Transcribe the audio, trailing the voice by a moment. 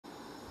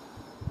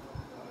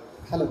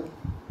Hello,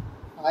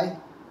 I,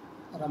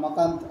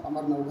 Ramakant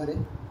Amar Navghare,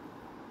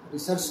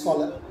 Research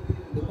Scholar,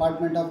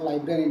 Department of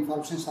Library and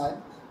Information Science,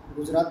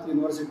 Gujarat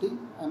University,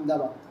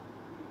 Ahmedabad.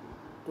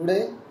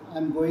 Today I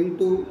am going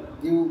to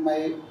give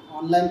my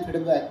online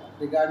feedback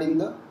regarding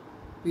the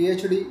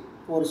PhD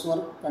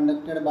coursework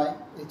conducted by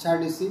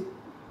HRDC,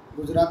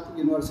 Gujarat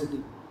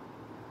University.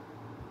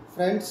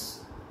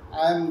 Friends,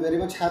 I am very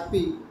much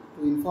happy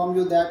to inform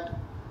you that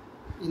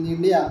in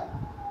India,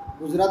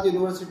 Gujarat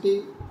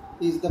University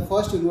is the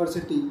first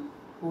university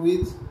who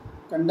is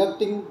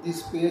conducting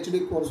this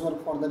PhD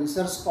coursework for the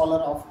research scholar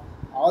of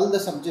all the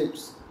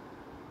subjects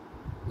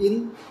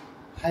in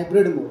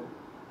hybrid mode.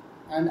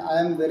 And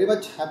I am very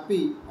much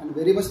happy and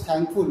very much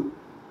thankful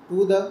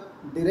to the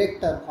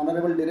director,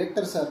 Honorable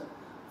Director Sir,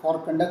 for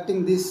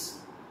conducting this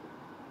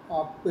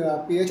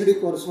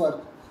PhD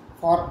coursework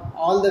for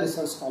all the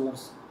research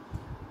scholars.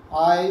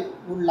 I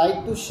would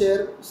like to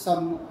share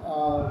some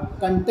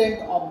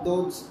content of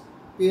those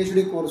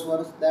PhD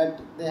coursework that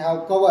they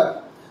have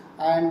covered,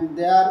 and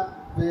their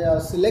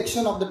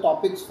selection of the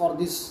topics for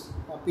this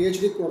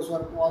PhD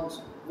coursework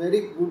was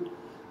very good,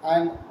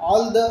 and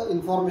all the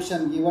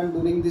information given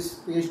during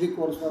this PhD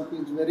coursework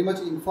is very much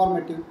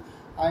informative,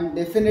 and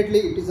definitely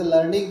it is a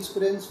learning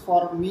experience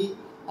for me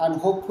and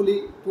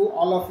hopefully to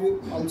all of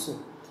you also.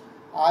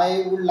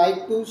 I would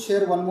like to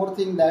share one more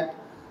thing that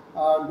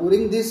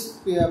during this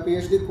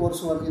PhD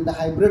coursework in the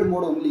hybrid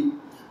mode only,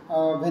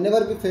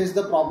 whenever we face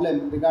the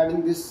problem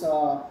regarding this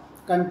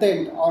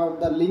content or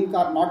the link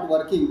are not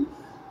working,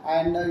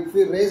 and if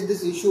we raise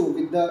this issue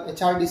with the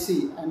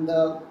HRDC and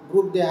the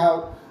group they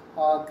have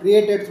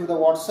created through the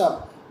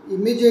WhatsApp,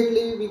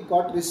 immediately we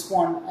got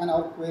respond and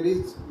our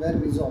queries were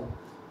resolved.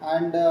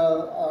 And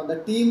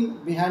the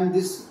team behind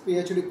this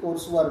PhD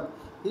coursework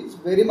is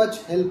very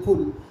much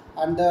helpful,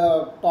 and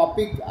the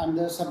topic and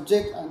the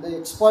subject and the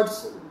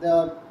experts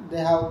they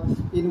have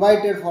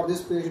invited for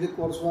this PhD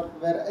coursework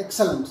were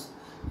excellent.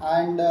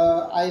 And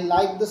I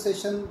like the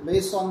session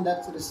based on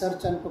that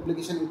research and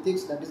publication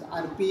ethics, that is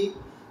RP,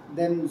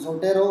 then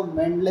Zotero,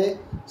 Mendeley,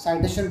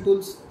 citation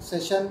tools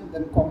session,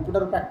 then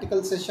computer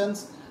practical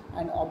sessions,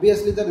 and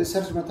obviously the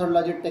research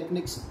methodology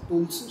techniques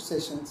tools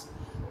sessions.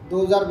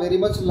 Those are very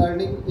much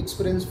learning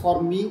experience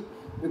for me,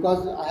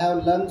 because I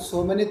have learned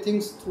so many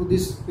things through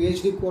this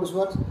PhD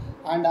coursework,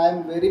 and I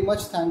am very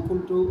much thankful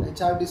to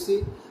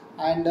HRDC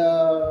and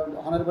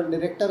Honorable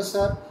Director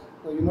Sir,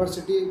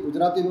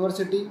 Gujarat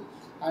University,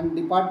 and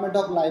Department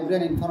of Library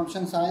and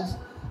Information Science.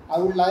 I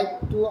would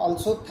like to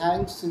also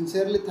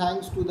sincerely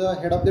thanks to the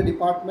head of the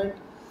department,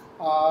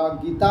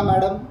 Geeta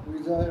Madam, who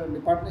is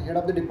the head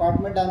of the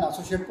department and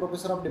Associate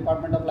Professor of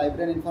Department of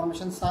Library and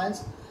Information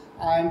Science,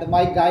 and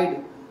my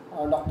guide,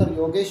 Dr.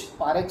 Yogesh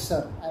Parekh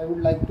Sir. I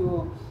would like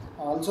to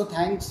also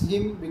thanks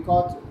him,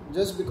 because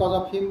just because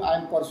of him I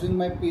am pursuing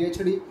my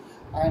PhD,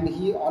 and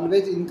he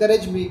always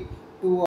encouraged me